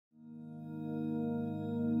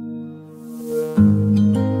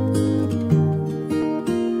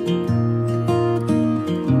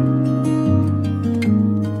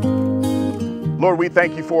Lord, we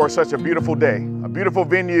thank you for such a beautiful day, a beautiful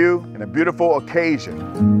venue, and a beautiful occasion.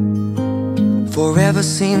 Forever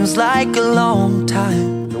seems like a long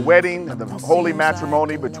time. The wedding and the holy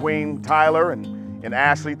matrimony between Tyler and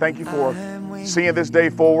Ashley. Thank you for seeing this day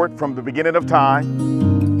forward from the beginning of time.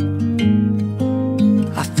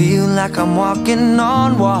 I feel like I'm walking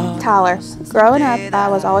on water. Tyler, growing up, I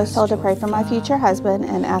was always told to pray for my future husband,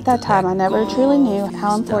 and at that time, I never truly knew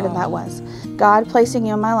how important that was. God placing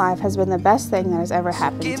you in my life has been the best thing that has ever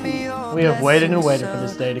happened to me. We have waited and waited for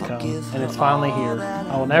this day to come, and it's finally here.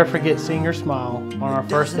 I will never forget seeing your smile on our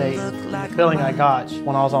first date, and the feeling I got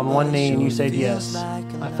when I was on one knee and you said yes.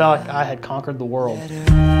 I felt like I had conquered the world.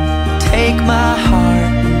 Take my heart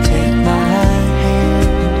and take my hand.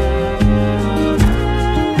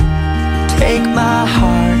 Take my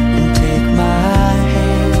heart and take my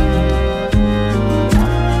hand.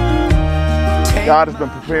 God has been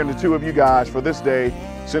preparing the two of you guys for this day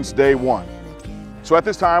since day one. So at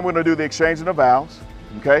this time, we're going to do the exchanging of vows.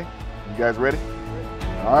 Okay? You guys ready?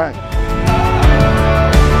 All right.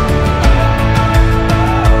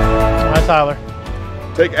 I, Tyler.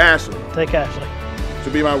 Take Ashley. Take Ashley. To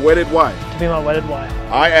be my wedded wife. To be my wedded wife.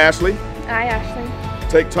 I, Ashley. I, Ashley.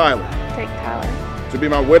 Take Tyler. Take Tyler. To be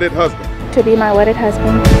my wedded husband. To be my wedded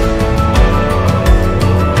husband.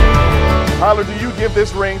 Tyler, do you give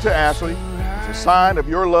this ring to Ashley as a sign of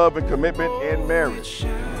your love and commitment in marriage?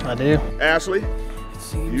 I do. Ashley,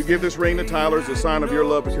 do you give this ring to Tyler as a sign of your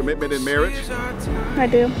love and commitment in marriage? I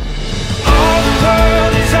do. All the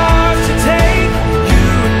world is ours to take. You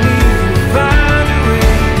and me will find a way.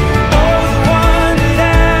 Oh, the wonder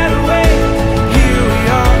that awaits. Here we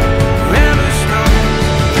are, forever strong.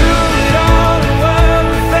 Through it all, the world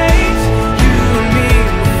will face. You and me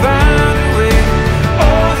will find a way.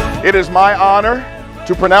 Oh, It is my honor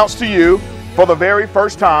to pronounce to you for the very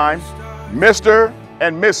first time, Mr.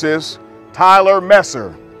 and Mrs. Tyler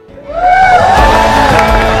Messer.